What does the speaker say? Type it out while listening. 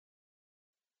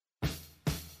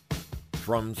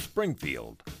From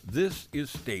Springfield, this is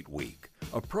State Week,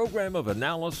 a program of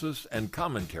analysis and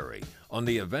commentary on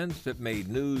the events that made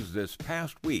news this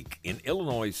past week in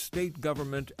Illinois state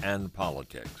government and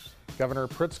politics. Governor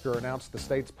Pritzker announced the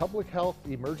state's public health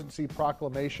emergency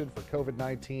proclamation for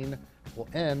COVID-19 will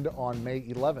end on May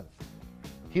 11th.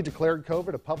 He declared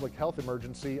COVID a public health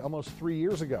emergency almost 3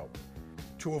 years ago.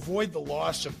 To avoid the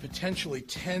loss of potentially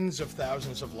tens of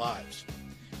thousands of lives,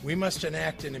 we must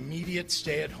enact an immediate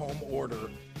stay-at-home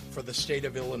order for the state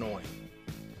of Illinois.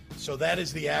 So that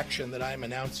is the action that I'm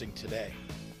announcing today.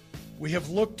 We have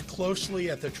looked closely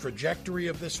at the trajectory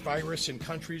of this virus in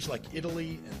countries like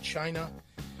Italy and China.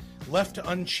 Left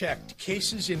unchecked,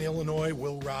 cases in Illinois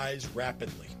will rise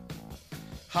rapidly.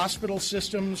 Hospital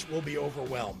systems will be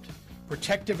overwhelmed.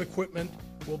 Protective equipment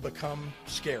will become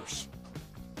scarce.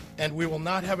 And we will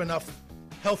not have enough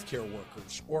healthcare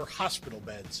workers or hospital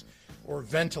beds or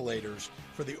ventilators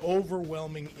for the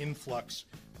overwhelming influx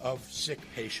of sick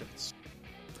patients.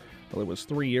 Well, it was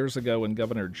 3 years ago when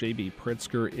Governor J.B.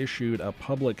 Pritzker issued a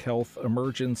public health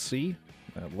emergency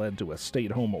that led to a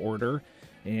stay-at-home order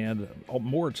and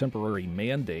more temporary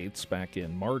mandates back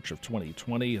in March of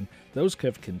 2020, and those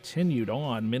have continued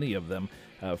on, many of them,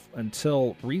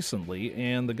 until recently,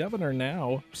 and the governor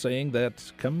now saying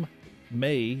that come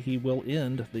May, he will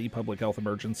end the public health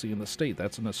emergency in the state.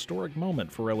 That's an historic moment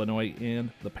for Illinois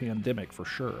and the pandemic for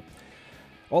sure.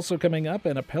 Also coming up,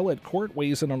 an appellate court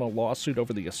weighs in on a lawsuit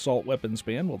over the assault weapons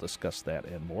ban. We'll discuss that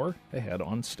and more ahead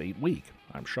on State Week.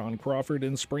 I'm Sean Crawford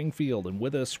in Springfield, and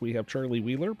with us we have Charlie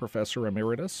Wheeler, Professor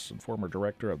Emeritus and former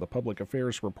Director of the Public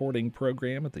Affairs Reporting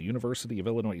Program at the University of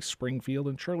Illinois Springfield.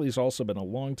 And Charlie's also been a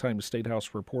longtime State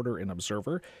House reporter and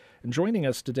observer. And joining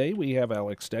us today, we have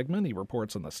Alex Stegman. He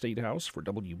reports on the State House for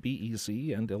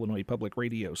WBEZ and Illinois Public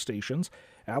Radio stations.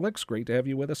 Alex, great to have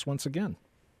you with us once again.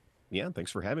 Yeah,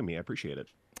 thanks for having me. I appreciate it.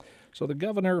 So the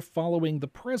governor following the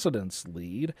president's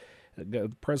lead,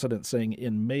 the president saying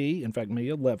in May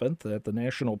 11th, that the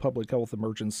national public health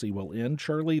emergency will end.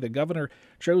 Charlie, the governor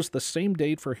chose the same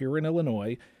date for here in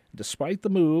Illinois. Despite the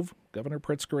move, Governor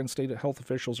Pritzker and state health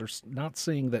officials are not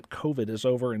saying that COVID is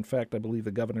over. In fact, I believe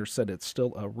the governor said it's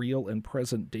still a real and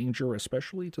present danger,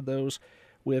 especially to those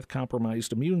with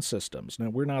compromised immune systems. Now,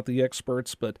 we're not the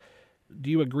experts, but do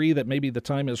you agree that maybe the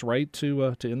time is right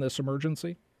to end this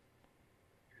emergency?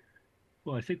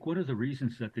 Well, I think one of the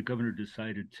reasons that the governor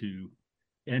decided to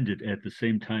end it at the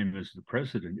same time as the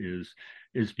president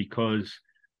is because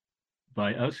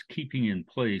by us keeping in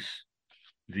place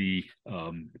the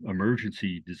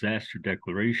emergency disaster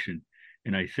declaration,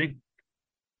 and I think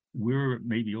we're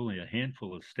maybe only a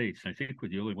handful of states, and I think we're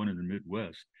the only one in the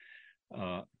Midwest,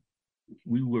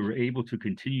 we were able to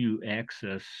continue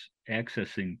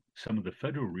accessing some of the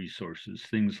federal resources,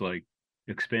 things like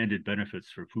expanded benefits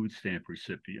for food stamp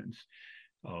recipients,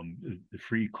 the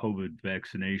free COVID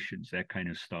vaccinations, that kind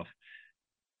of stuff.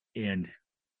 And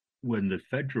when the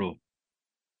federal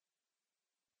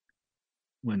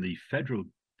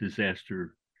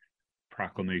disaster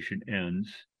proclamation ends,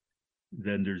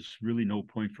 then there's really no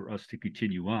point for us to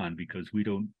continue on because we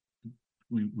don't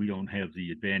have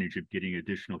the advantage of getting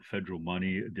additional federal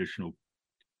money, additional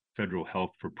federal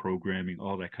help for programming,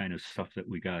 all that kind of stuff that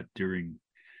we got during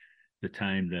the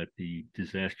time that the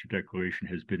disaster declaration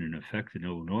has been in effect in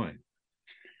Illinois.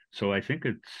 So I think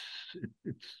it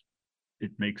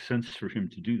makes sense for him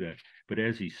to do that. But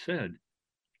as he said,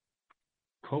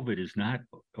 COVID is not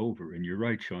over. And you're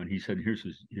right, Sean. He said, here's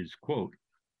his quote,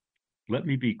 "Let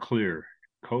me be clear,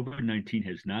 COVID-19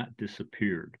 has not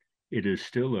disappeared. It is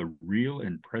still a real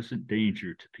and present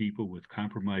danger to people with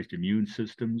compromised immune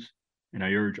systems, and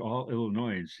I urge all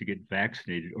Illinoisans to get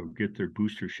vaccinated or get their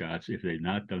booster shots if they've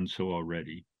not done so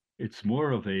already." It's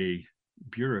more of a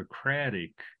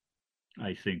bureaucratic,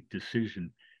 I think,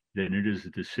 decision than it is a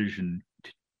decision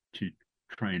to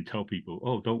try and tell people,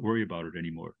 oh, don't worry about it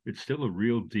anymore. It's still a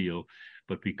real deal,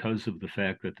 but because of the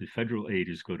fact that the federal aid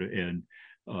is going to end,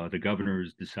 the governor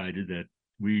has decided that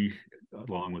we,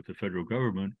 along with the federal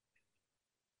government,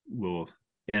 will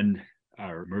end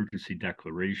our emergency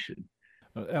declaration.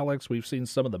 Alex, we've seen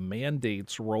some of the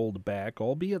mandates rolled back,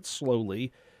 albeit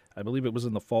slowly. I believe it was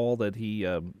in the fall that he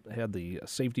had the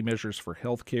safety measures for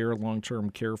healthcare,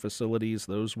 long-term care facilities.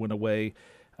 Those went away.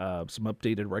 Some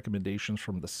updated recommendations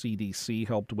from the CDC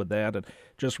helped with that. And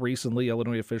just recently,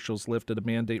 Illinois officials lifted a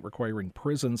mandate requiring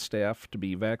prison staff to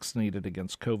be vaccinated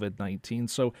against COVID-19.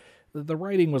 So the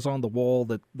writing was on the wall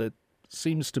that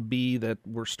seems to be that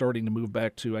we're starting to move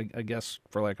back to, I guess,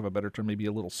 for lack of a better term, maybe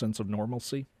a little sense of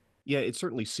normalcy. Yeah, it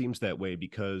certainly seems that way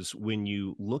because when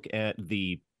you look at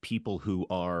the people who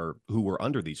were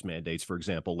under these mandates, for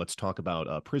example, let's talk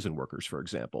about prison workers, for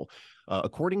example.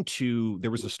 According to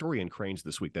there was a story in Crain's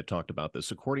this week that talked about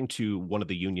this. According to one of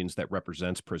the unions that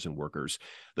represents prison workers,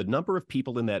 the number of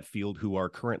people in that field who are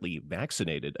currently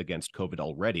vaccinated against COVID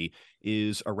already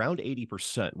is around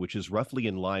 80%, which is roughly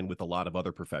in line with a lot of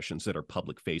other professions that are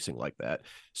public facing like that.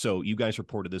 So you guys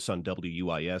reported this on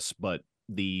WUIS, but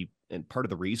and part of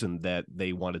the reason that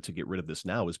they wanted to get rid of this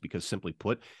now is because, simply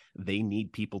put, they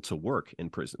need people to work in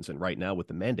prisons. And right now with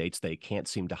the mandates, they can't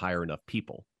seem to hire enough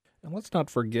people. And let's not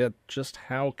forget just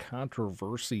how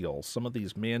controversial some of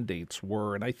these mandates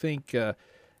were. And I think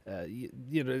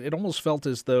it almost felt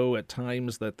as though at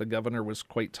times that the governor was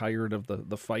quite tired of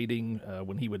the fighting.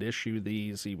 When he would issue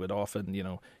these, he would often,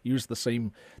 use the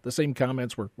same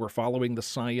comments. We're following the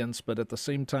science, but at the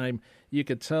same time, you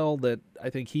could tell that I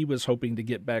think he was hoping to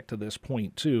get back to this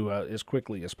point too, as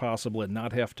quickly as possible, and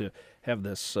not have to have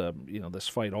this, this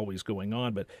fight always going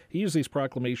on. But he used these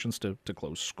proclamations to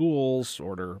close schools,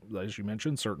 order, as you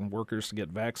mentioned, certain workers to get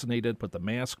vaccinated, put the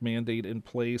mask mandate in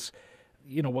place.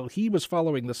 While he was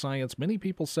following the science, many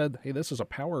people said, hey, this is a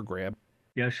power grab.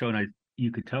 Yeah, Sean,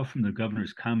 you could tell from the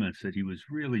governor's comments that he was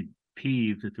really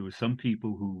peeved that there were some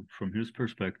people who, from his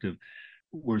perspective,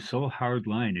 were so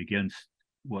hardline against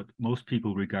what most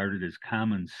people regarded as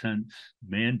common sense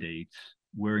mandates,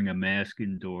 wearing a mask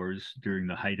indoors during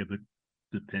the height of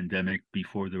the pandemic,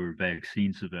 before there were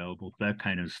vaccines available, that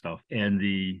kind of stuff. And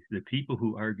the people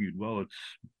who argued, well,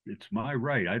 it's my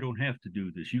right, I don't have to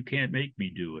do this, you can't make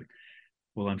me do it.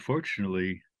 Well,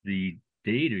 unfortunately, the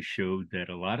data showed that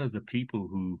a lot of the people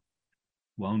who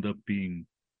wound up being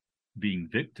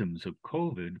victims of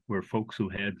COVID were folks who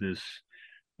had this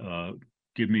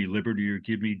give me liberty or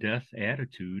give me death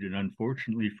attitude. And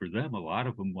unfortunately for them, a lot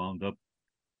of them wound up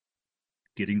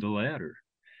getting the latter.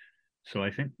 So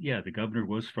I think, yeah, the governor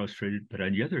was frustrated. But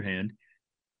on the other hand,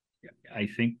 I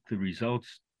think the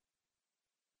results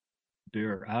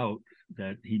bear out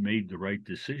that he made the right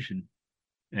decision.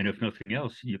 And if nothing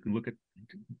else, you can look at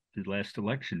the last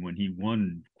election when he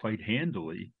won quite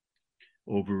handily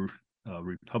over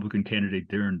Republican candidate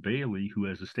Darren Bailey, who,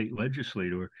 as a state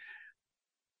legislator,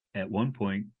 at one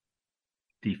point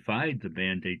defied the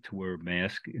mandate to wear a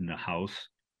mask in the House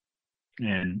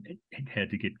and had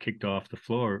to get kicked off the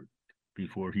floor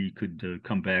before he could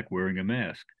come back wearing a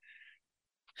mask.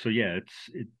 So, yeah,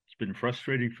 it's been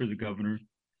frustrating for the governor.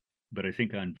 But I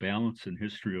think on balance, and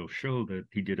history will show that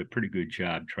he did a pretty good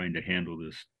job trying to handle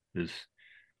this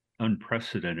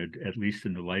unprecedented, at least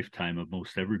in the lifetime of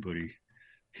most everybody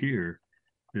here,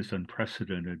 this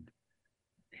unprecedented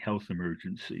health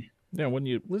emergency. Yeah, when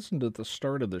you listened at the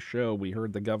start of the show, we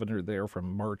heard the governor there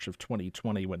from March of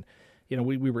 2020 when,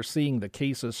 we were seeing the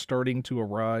cases starting to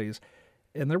arise.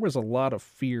 And there was a lot of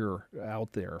fear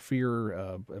out there, fear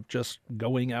of just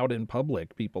going out in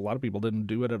public. A lot of people didn't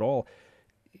do it at all.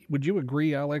 Would you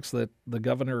agree, Alex, that the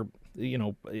governor,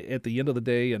 at the end of the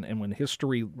day, and when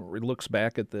history looks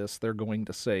back at this, they're going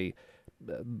to say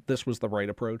this was the right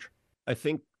approach? I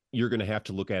think you're going to have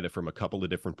to look at it from a couple of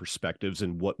different perspectives.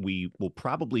 And what we will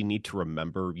probably need to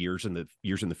remember years in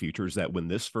the future is that when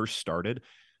this first started,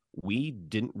 we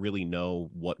didn't really know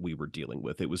what we were dealing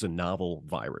with. It was a novel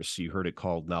virus. You heard it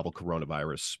called novel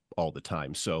coronavirus all the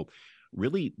time. So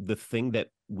really the thing that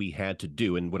we had to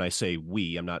do, and when I say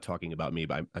we, I'm not talking about me,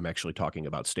 but I'm actually talking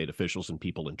about state officials and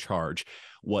people in charge.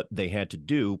 What they had to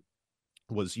do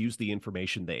was use the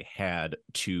information they had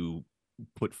to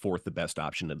put forth the best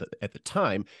option at the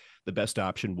time. The best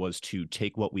option was to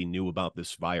take what we knew about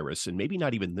this virus, and maybe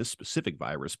not even this specific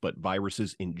virus, but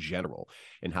viruses in general,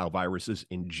 and how viruses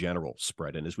in general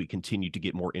spread. And as we continue to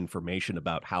get more information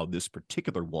about how this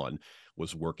particular one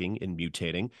was working and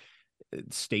mutating,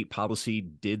 state policy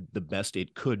did the best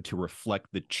it could to reflect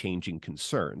the changing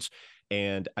concerns.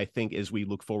 And I think as we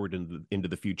look forward into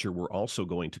the future, we're also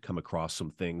going to come across some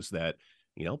things that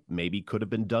maybe could have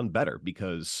been done better,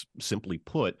 because simply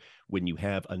put, when you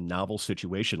have a novel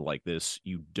situation like this,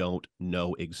 you don't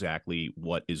know exactly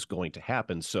what is going to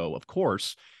happen. So, of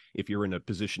course, if you're in a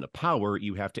position of power,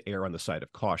 you have to err on the side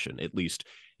of caution. At least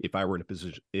if I were in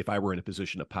a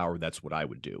position of power, that's what I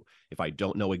would do. If I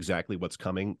don't know exactly what's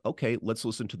coming, okay, let's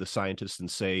listen to the scientists and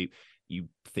say, you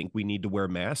think we need to wear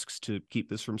masks to keep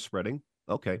this from spreading?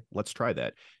 Okay, let's try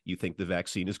that. You think the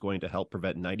vaccine is going to help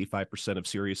prevent 95% of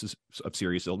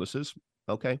serious illnesses?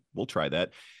 Okay, we'll try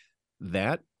that.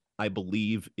 That, I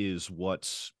believe, is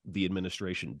what the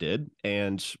administration did.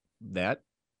 And that,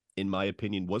 in my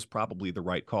opinion, was probably the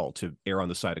right call, to err on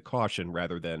the side of caution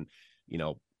rather than,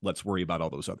 let's worry about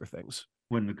all those other things.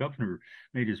 when the governor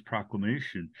made his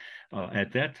proclamation,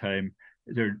 at that time,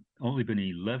 there had only been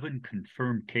 11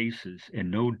 confirmed cases and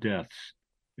no deaths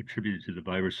attributed to the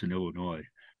virus in Illinois.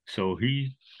 So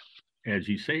he, as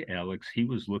you say, Alex, he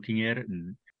was looking at it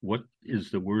and what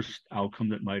is the worst outcome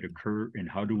that might occur, and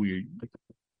how do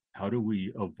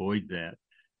we avoid that?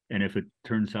 And if it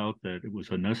turns out that it was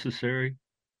unnecessary,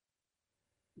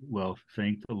 well,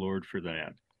 thank the Lord for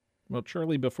that. Well,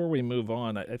 Charlie, before we move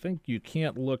on, I think you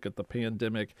can't look at the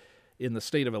pandemic in the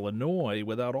state of Illinois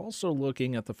without also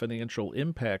looking at the financial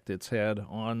impact it's had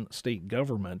on state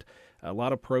government. A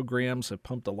lot of programs have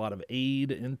pumped a lot of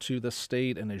aid into the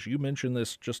state, and as you mentioned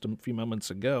this just a few moments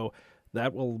ago, a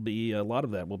lot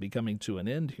of that will be coming to an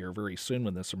end here very soon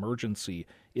when this emergency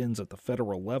ends at the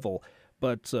federal level.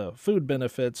 But food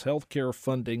benefits, health care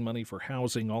funding, money for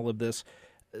housing, all of this,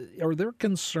 are there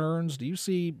concerns? Do you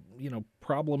see,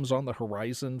 problems on the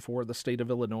horizon for the state of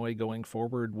Illinois going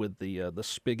forward with the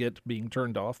spigot being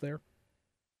turned off there?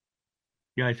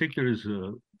 Yeah, I think there's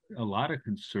a lot of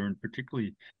concern,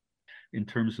 particularly in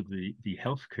terms of the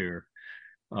health care,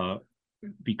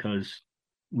 because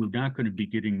we're not going to be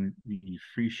getting the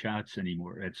free shots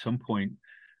anymore. At some point,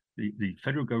 the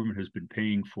federal government has been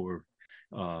paying for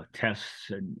tests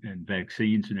and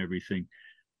vaccines and everything.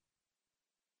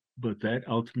 But that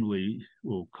ultimately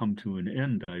will come to an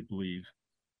end, I believe,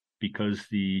 because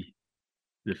the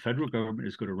federal government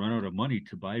is going to run out of money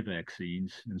to buy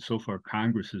vaccines. And so far,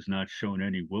 Congress has not shown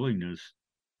any willingness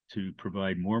to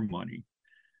provide more money.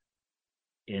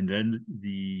 And then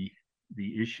the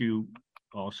issue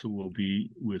also will be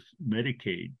with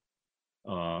Medicaid.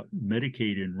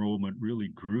 Medicaid enrollment really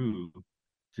grew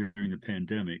during the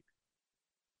pandemic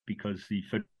because the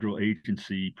federal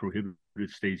agency prohibited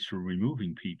states from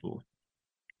removing people.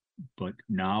 But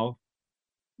now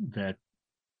that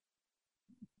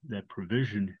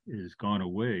provision is gone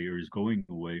away or is going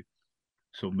away,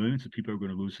 so millions of people are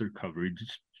going to lose their coverage.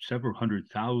 Several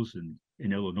 100,000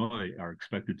 in Illinois are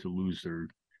expected to lose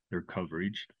their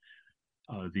coverage.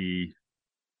 The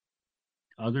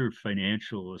other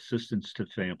financial assistance to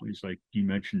families, like you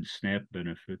mentioned, SNAP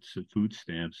benefits, food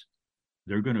stamps,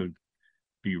 they're going to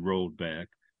be rolled back.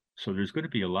 So there's going to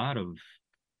be a lot of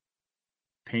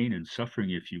pain and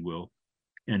suffering, if you will.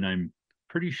 And I'm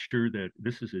pretty sure that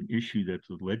this is an issue that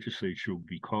the legislature will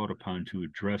be called upon to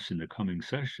address in the coming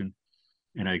session.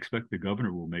 And I expect the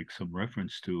governor will make some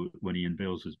reference to it when he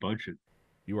unveils his budget.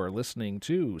 You are listening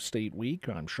to State Week.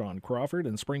 I'm Sean Crawford.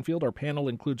 In Springfield, our panel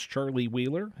includes Charlie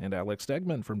Wheeler and Alex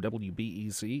Stegman from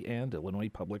WBEZ and Illinois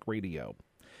Public Radio.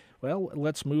 Well,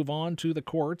 let's move on to the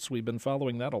courts. We've been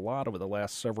following that a lot over the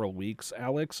last several weeks.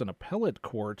 Alex, an appellate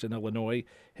court in Illinois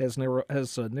has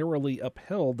narrowly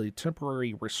upheld the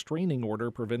temporary restraining order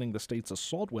preventing the state's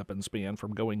assault weapons ban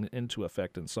from going into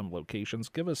effect in some locations.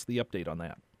 Give us the update on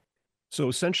that. So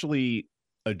essentially,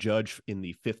 a judge in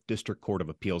the 5th District Court of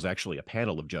Appeals, actually a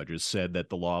panel of judges, said that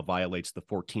the law violates the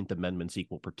 14th Amendment's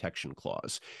Equal Protection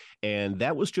Clause. And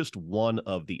that was just one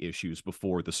of the issues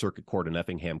before the Circuit Court in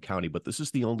Effingham County, but this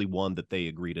is the only one that they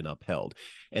agreed and upheld.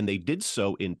 And they did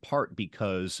so in part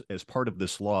because, as part of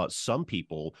this law, some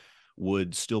people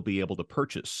would still be able to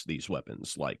purchase these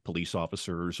weapons, like police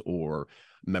officers or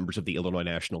members of the Illinois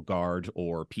National Guard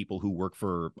or people who work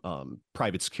for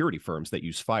private security firms that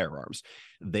use firearms.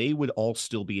 They would all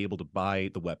still be able to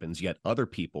buy the weapons, yet other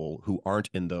people who aren't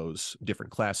in those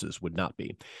different classes would not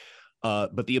be.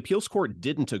 But the appeals court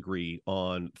didn't agree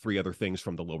on 3 other things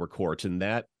from the lower court, and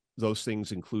those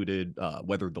things included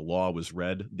whether the law was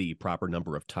read the proper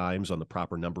number of times on the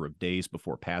proper number of days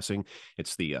before passing.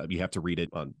 It's you have to read it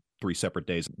on 3 separate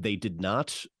days. They did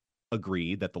not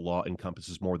agree that the law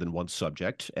encompasses more than one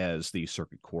subject, as the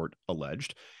circuit court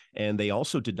alleged. And they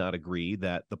also did not agree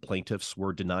that the plaintiffs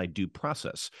were denied due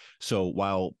process. So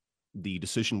while the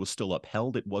decision was still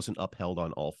upheld, it wasn't upheld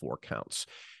on all 4 counts.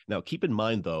 Now, keep in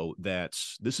mind, though, that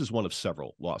this is one of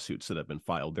several lawsuits that have been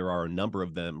filed. There are a number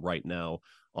of them right now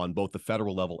on both the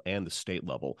federal level and the state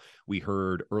level. We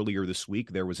heard earlier this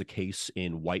week there was a case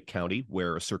in White County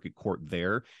where a circuit court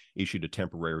there issued a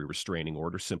temporary restraining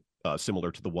order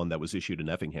similar to the one that was issued in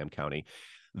Effingham County.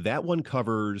 That one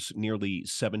covers nearly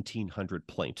 1,700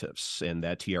 plaintiffs, and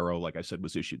that TRO, like I said,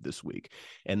 was issued this week.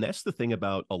 And that's the thing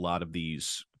about a lot of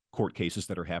these court cases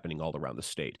that are happening all around the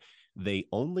state. They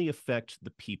only affect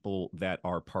the people that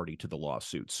are party to the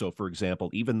lawsuit. So, for example,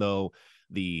 even though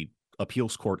the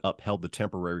appeals court upheld the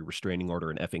temporary restraining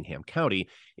order in Effingham County,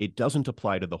 it doesn't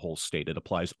apply to the whole state. It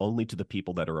applies only to the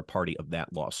people that are a party of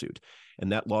that lawsuit.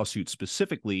 And that lawsuit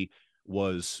specifically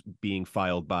was being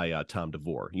filed by Tom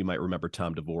DeVore. You might remember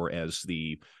Tom DeVore as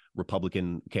the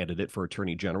Republican candidate for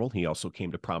Attorney General. He also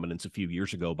came to prominence a few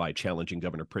years ago by challenging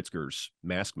Governor Pritzker's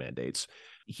mask mandates.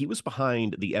 He was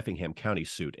behind the Effingham County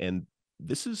suit, and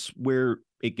this is where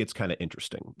it gets kind of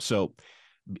interesting. So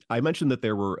I mentioned that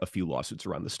there were a few lawsuits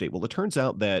around the state. Well, it turns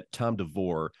out that Tom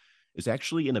DeVore is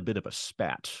actually in a bit of a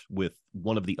spat with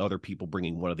one of the other people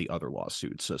bringing one of the other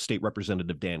lawsuits, State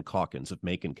Representative Dan Calkins of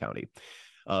Macon County.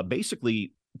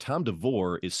 Basically, Tom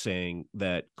DeVore is saying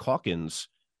that Calkins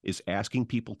is asking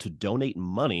people to donate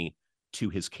money to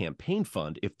his campaign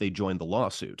fund if they join the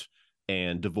lawsuit.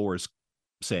 And DeVore is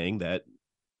saying that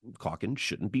Calkins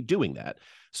shouldn't be doing that.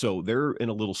 So they're in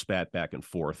a little spat back and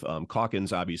forth.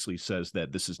 Calkins obviously says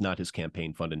that this is not his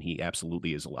campaign fund and he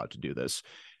absolutely is allowed to do this.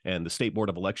 And the State Board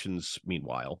of Elections,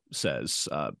 meanwhile, says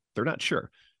they're not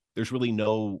sure.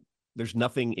 There's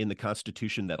nothing in the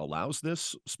Constitution that allows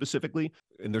this specifically,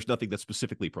 and there's nothing that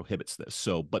specifically prohibits this.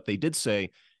 So, but they did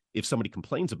say if somebody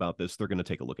complains about this, they're going to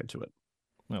take a look into it.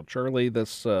 Now, Charlie,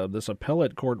 this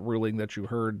appellate court ruling that you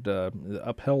heard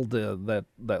upheld that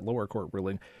lower court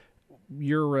ruling.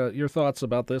 Your thoughts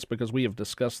about this, because we have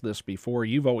discussed this before.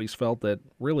 You've always felt that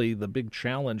really the big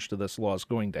challenge to this law is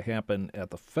going to happen at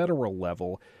the federal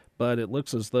level, but it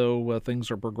looks as though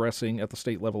things are progressing at the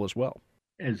state level as well.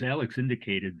 As Alex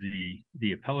indicated,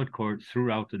 the appellate court threw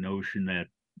out the notion that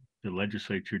the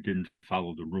legislature didn't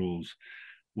follow the rules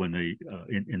when they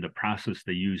in the process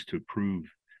they used to approve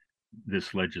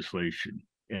this legislation.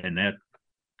 And that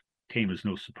came as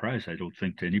no surprise, I don't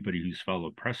think, to anybody who's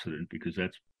followed precedent, because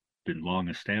that's been long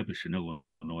established in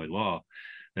Illinois law,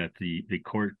 that the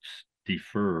courts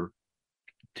defer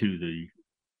to the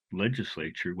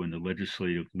legislature when the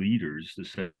legislative leaders, the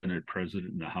Senate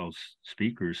president and the House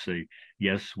speakers, say,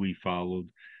 yes, we followed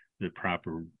the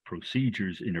proper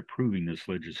procedures in approving this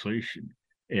legislation.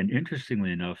 And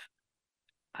interestingly enough,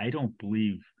 I don't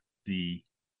believe the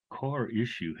core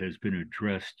issue has been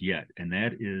addressed yet, and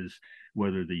that is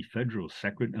whether the federal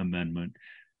Second Amendment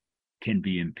can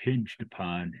be impinged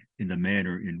upon in the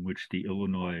manner in which the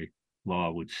Illinois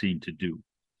law would seem to do.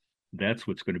 That's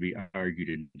what's going to be argued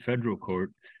in federal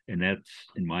court, and that's,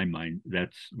 in my mind,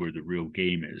 that's where the real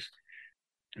game is.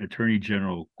 Attorney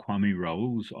General Kwame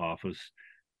Raoul's office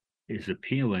is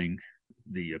appealing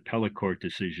the appellate court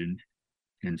decision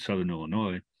in Southern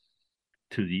Illinois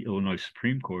to the Illinois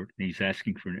Supreme Court, and he's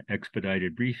asking for an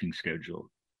expedited briefing schedule.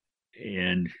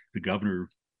 And the governor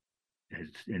has,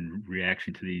 in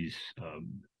reaction to these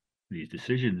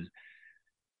decisions,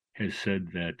 has said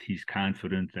that he's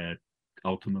confident that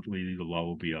ultimately the law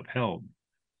will be upheld.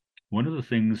 One of the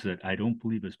things that I don't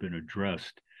believe has been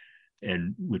addressed,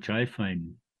 and which I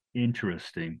find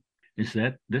interesting, is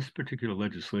that this particular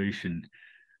legislation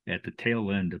at the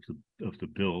tail end of the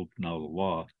bill, now the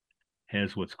law,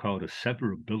 has what's called a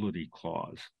severability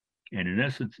clause. And in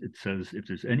essence, it says if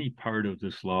there's any part of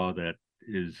this law that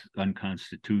is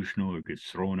unconstitutional or gets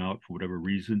thrown out for whatever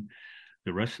reason,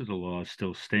 the rest of the law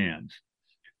still stands.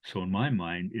 So in my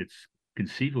mind, it's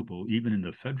conceivable, even in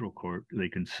the federal court, they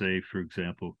can say, for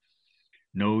example,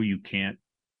 no, you can't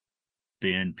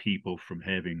ban people from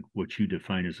having what you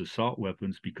define as assault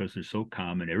weapons because they're so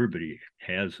common, everybody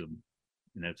has them.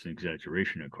 And that's an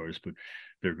exaggeration, of course, but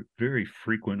they're very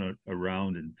frequent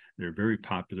around and they're very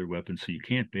popular weapons, so you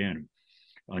can't ban them.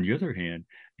 On the other hand,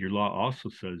 your law also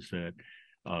says that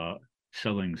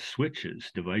selling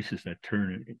switches, devices that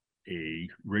turn a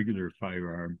regular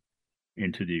firearm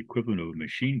into the equivalent of a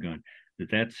machine gun,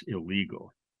 that's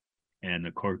illegal. And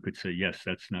the court could say, yes,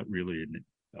 that's not really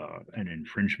an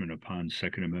infringement upon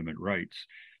Second Amendment rights.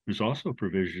 There's also a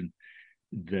provision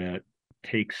that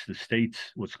takes the state's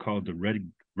what's called the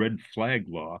red flag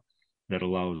law that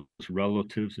allows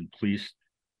relatives and police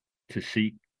to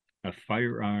seek a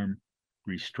firearm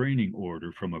restraining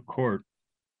order from a court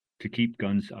to keep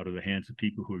guns out of the hands of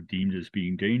people who are deemed as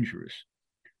being dangerous.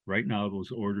 Right now,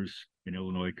 those orders in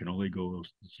Illinois can only go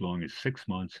as long as 6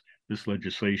 months. This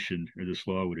legislation or this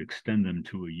law would extend them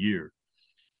to a year.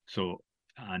 So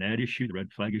on that issue, the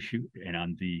red flag issue, and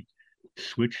on the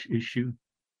switch issue,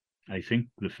 I think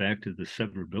the fact of the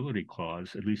severability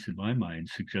clause, at least in my mind,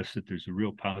 suggests that there's a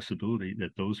real possibility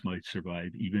that those might survive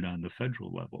even on the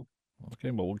federal level. Okay,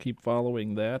 well, we'll keep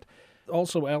following that.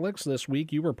 Also, Alex, this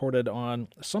week you reported on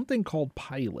something called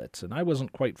PILOT, and I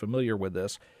wasn't quite familiar with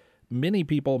this. Many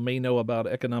people may know about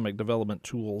economic development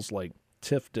tools like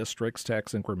TIF districts,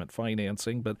 tax increment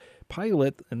financing, but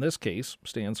PILOT, in this case,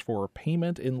 stands for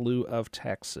Payment in Lieu of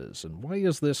Taxes. And why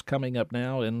is this coming up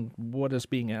now, and what is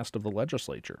being asked of the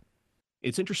legislature?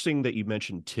 It's interesting that you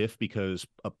mentioned TIF because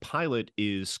a pilot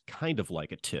is kind of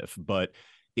like a TIF, but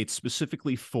It's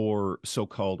specifically for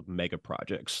so-called mega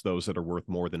projects, those that are worth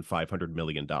more than $500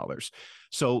 million.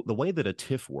 So the way that a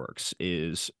TIF works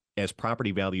is as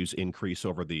property values increase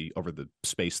over the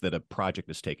space that a project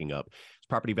is taking up, as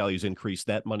property values increase,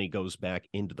 that money goes back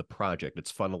into the project.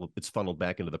 It's funneled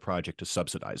back into the project to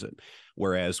subsidize it.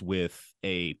 Whereas with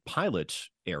a pilot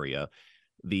area,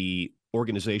 the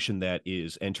organization that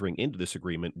is entering into this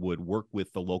agreement would work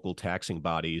with the local taxing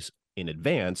bodies in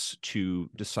advance to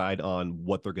decide on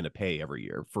what they're going to pay every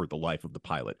year for the life of the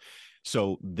pilot.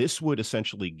 So this would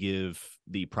essentially give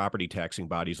the property taxing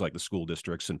bodies like the school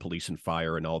districts and police and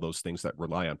fire and all those things that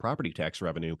rely on property tax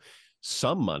revenue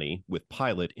some money with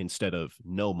pilot instead of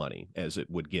no money as it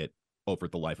would get over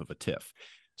the life of a TIF.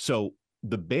 So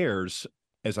the Bears,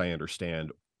 as I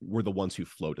understand, were the ones who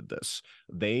floated this.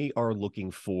 They are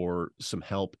looking for some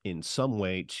help in some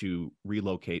way to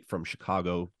relocate from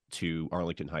Chicago to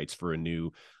Arlington Heights for a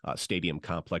new stadium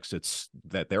complex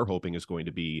that they're hoping is going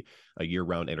to be a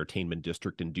year-round entertainment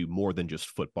district and do more than just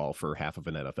football for half of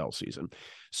an NFL season.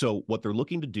 So what they're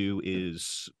looking to do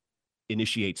is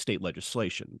initiate state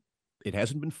legislation. It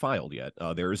hasn't been filed yet.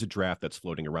 There is a draft that's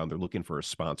floating around. They're looking for a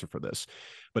sponsor for this.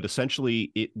 But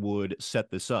essentially, it would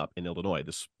set this up in Illinois,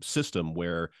 this system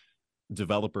where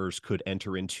developers could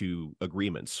enter into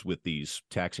agreements with these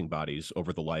taxing bodies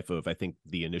over the life of, I think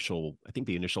the initial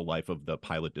life of the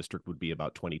pilot district would be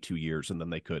about 22 years, and then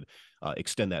they could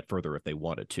extend that further if they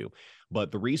wanted to. But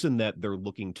the reason that they're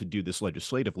looking to do this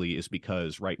legislatively is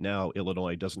because right now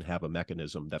Illinois doesn't have a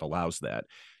mechanism that allows that.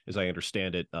 As I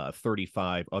understand it,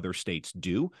 35 other states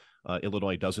do.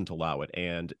 Illinois doesn't allow it.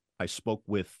 And I spoke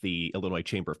with the Illinois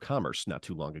Chamber of Commerce not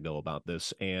too long ago about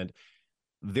this, and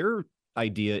their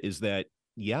idea is that,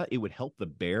 yeah, it would help the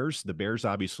Bears. The Bears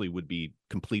obviously would be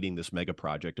completing this mega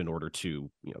project in order to,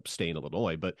 stay in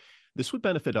Illinois, but this would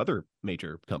benefit other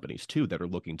major companies too that are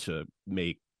looking to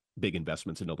make big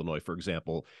investments in Illinois. For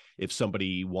example, if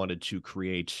somebody wanted to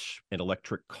create an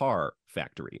electric car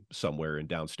factory somewhere in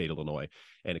downstate Illinois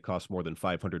and it costs more than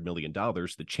 $500 million,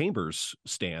 the Chamber's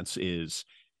stance is,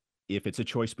 if it's a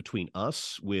choice between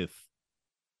us with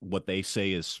what they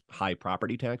say is high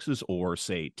property taxes or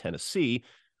say Tennessee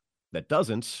that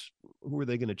doesn't, who are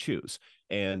they going to choose?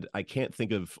 And I can't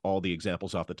think of all the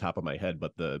examples off the top of my head,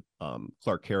 but the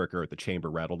Clark Carricker at the Chamber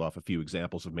rattled off a few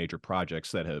examples of major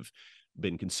projects that have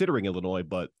been considering Illinois,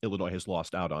 but Illinois has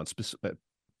lost out on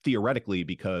theoretically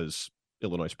because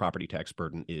Illinois' property tax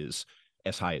burden is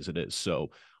as high as it is.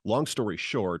 So long story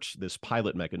short, this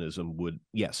pilot mechanism would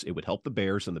help the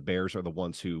Bears, and the Bears are the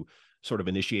ones who sort of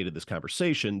initiated this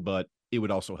conversation, but it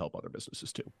would also help other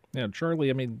businesses too. Yeah,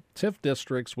 Charlie, I mean, TIF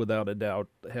districts, without a doubt,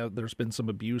 there's been some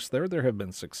abuse there. There have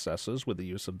been successes with the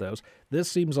use of those.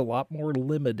 This seems a lot more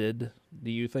limited.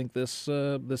 Do you think this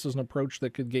is an approach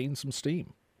that could gain some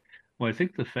steam? Well, I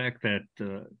think the fact that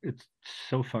it's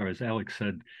so far, as Alex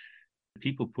said,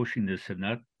 people pushing this have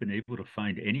not been able to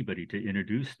find anybody to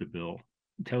introduce the bill.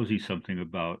 It tells you something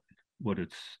about what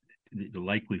the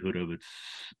likelihood of its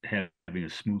having a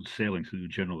smooth sailing through the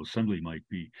General Assembly might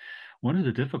be. One of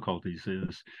the difficulties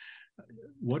is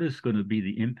what is going to be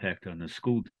the impact on the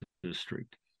school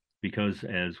district? Because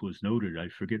as was noted, I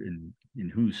forget in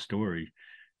whose story,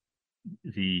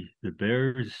 the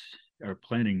Bears are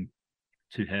planning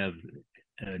to have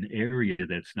an area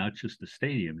that's not just a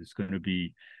stadium. It's going to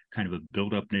be kind of a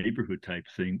built-up neighborhood type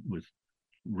thing with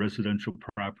residential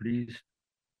properties,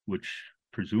 which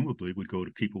presumably would go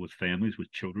to people with families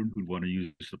with children who want to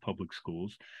use the public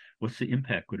schools. What's the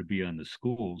impact going to be on the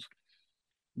schools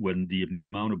when the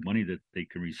amount of money that they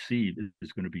can receive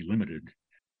is going to be limited?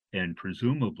 And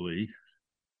presumably,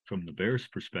 from the Bears'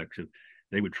 perspective,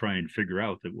 they would try and figure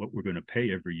out that what we're going to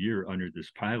pay every year under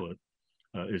this pilot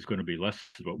is going to be less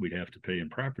than what we'd have to pay in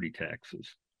property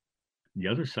taxes. The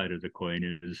other side of the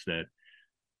coin is that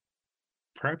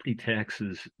property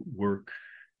taxes work,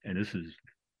 and this is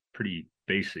pretty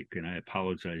basic, and I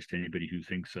apologize to anybody who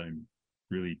thinks I'm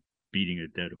really beating a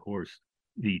dead horse.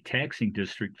 The taxing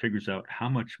district figures out how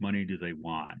much money do they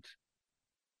want,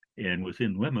 and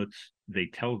within limits, they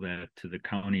tell that to the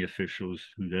county officials,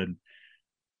 who then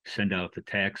send out the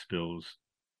tax bills.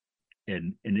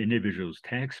 And an individual's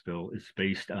tax bill is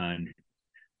based on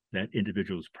that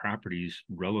individual's property's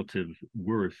relative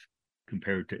worth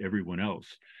compared to everyone else.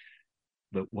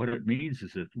 But what it means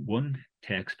is if one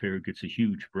taxpayer gets a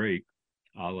huge break,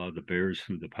 a la the Bears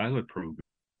through the pilot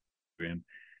program,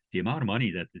 the amount of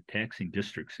money that the taxing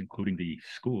districts, including the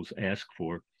schools, ask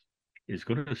for is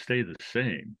going to stay the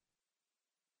same.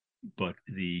 But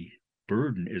the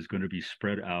burden is going to be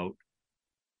spread out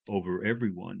over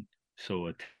everyone. So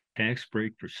a tax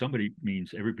break for somebody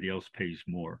means everybody else pays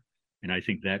more. And I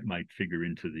think that might figure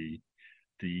into the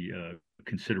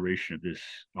consideration of this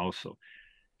also.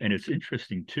 And it's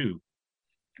interesting, too,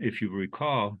 if you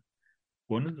recall,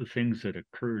 one of the things that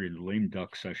occurred in the lame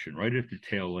duck session, right at the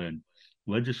tail end,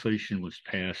 legislation was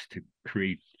passed to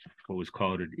create what was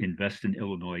called an Invest in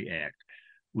Illinois Act,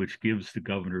 which gives the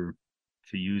governor,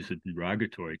 to use a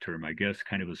derogatory term, I guess,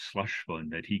 kind of a slush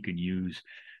fund that he can use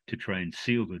to try and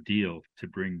seal the deal to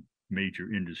bring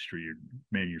major industry or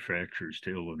manufacturers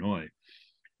to Illinois.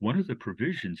 One of the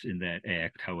provisions in that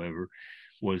act, however,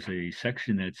 was a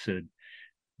section that said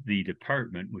the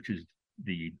department, which is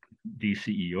the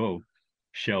DCEO,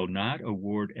 shall not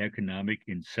award economic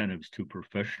incentives to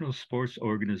professional sports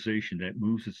organization that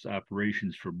moves its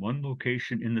operations from one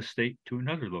location in the state to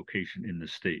another location in the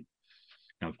state.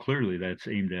 Now, clearly, that's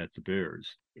aimed at the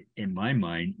Bears. In my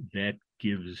mind, that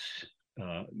gives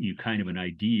you kind of an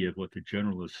idea of what the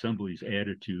General Assembly's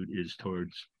attitude is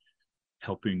towards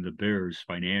helping the Bears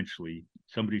financially.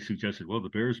 Somebody suggested, well, the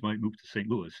Bears might move to St.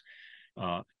 Louis.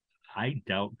 I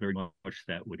doubt very much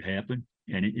that would happen.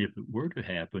 And if it were to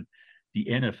happen, the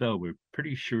NFL would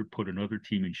pretty sure put another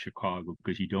team in Chicago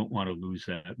because you don't want to lose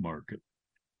that market.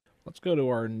 Let's go to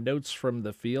our notes from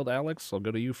the field. Alex, I'll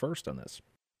go to you first on this.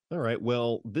 All right.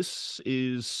 Well, this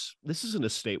isn't a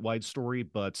statewide story,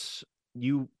 but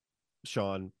you,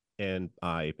 Sean, and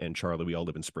I and Charlie, we all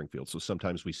live in Springfield, so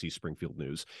sometimes we see Springfield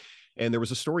news. And there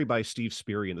was a story by Steve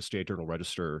Sperry in the State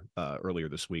Journal-Register earlier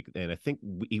this week, and I think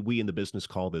we in the business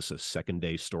call this a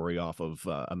second-day story off of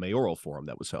a mayoral forum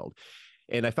that was held.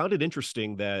 And I found it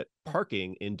interesting that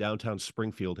parking in downtown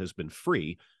Springfield has been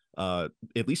free, at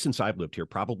least since I've lived here,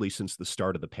 probably since the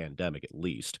start of the pandemic at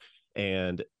least.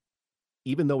 And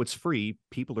even though it's free,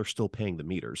 people are still paying the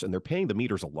meters, and they're paying the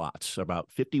meters a lot. About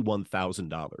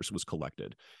 $51,000 was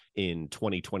collected in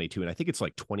 2022, and I think it's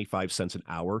like 25 cents an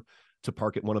hour to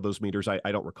park at one of those meters. I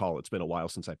don't recall. It's been a while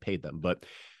since I paid them. But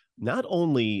not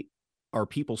only are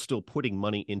people still putting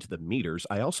money into the meters,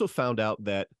 I also found out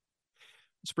that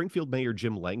Springfield Mayor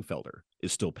Jim Langfelder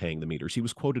is still paying the meters. He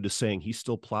was quoted as saying he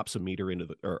still plops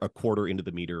a quarter into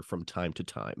the meter from time to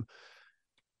time.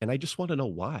 And I just want to know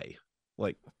why.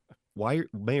 Like, why,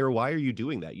 Mayor, why are you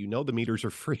doing that? You know the meters are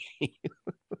free.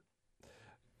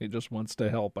 He just wants to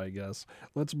help, I guess.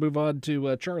 Let's move on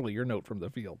to Charlie, your note from the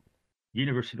field.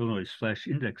 University of Illinois Flash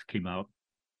Index came out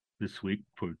this week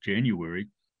for January.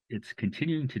 It's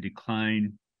continuing to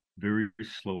decline very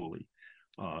slowly.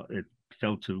 It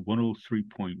fell to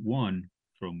 103.1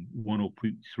 from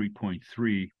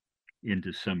 103.3 in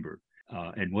December.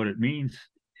 And what it means,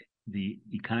 the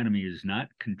economy is not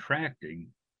contracting.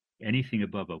 Anything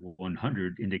above a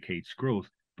 100 indicates growth,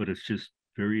 but it's just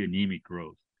very anemic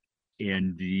growth.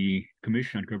 And the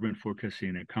Commission on Government Forecasting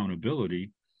and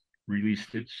Accountability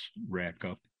released its rack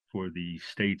up for the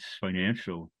state's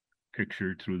financial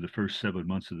picture through the first 7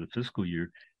 months of the fiscal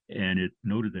year. And it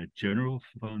noted that general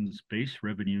funds base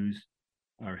revenues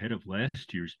are ahead of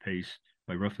last year's pace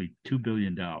by roughly $2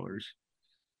 billion.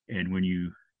 And when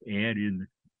you add in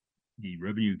the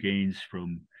revenue gains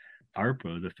from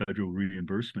ARPA, the federal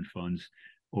reimbursement funds,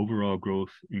 overall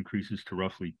growth increases to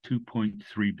roughly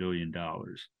 $2.3 billion.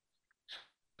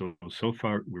 So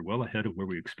far, we're well ahead of where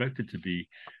we expected to be,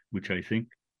 which I think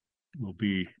will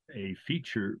be a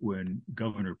feature when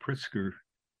Governor Pritzker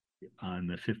on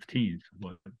the 15th,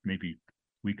 maybe a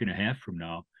week and a half from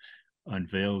now,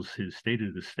 unveils his State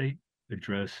of the State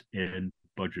address and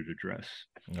budget address.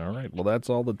 All right. Well, that's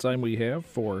all the time we have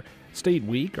for State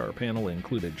Week. Our panel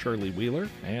included Charlie Wheeler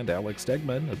and Alex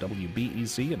Stegman of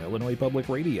WBEC and Illinois Public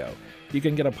Radio. You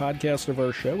can get a podcast of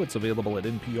our show. It's available at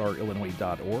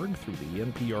nprillinois.org through the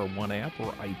NPR One app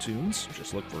or iTunes.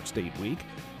 Just look for State Week.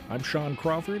 I'm Sean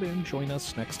Crawford, and join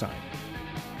us next time.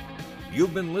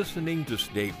 You've been listening to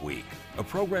State Week, a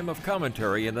program of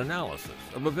commentary and analysis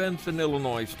of events in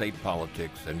Illinois state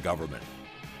politics and government.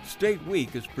 State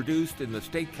Week is produced in the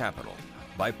state capital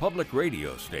by public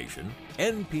radio station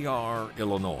NPR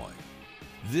Illinois.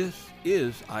 This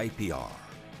is IPR,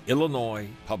 Illinois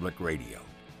Public Radio.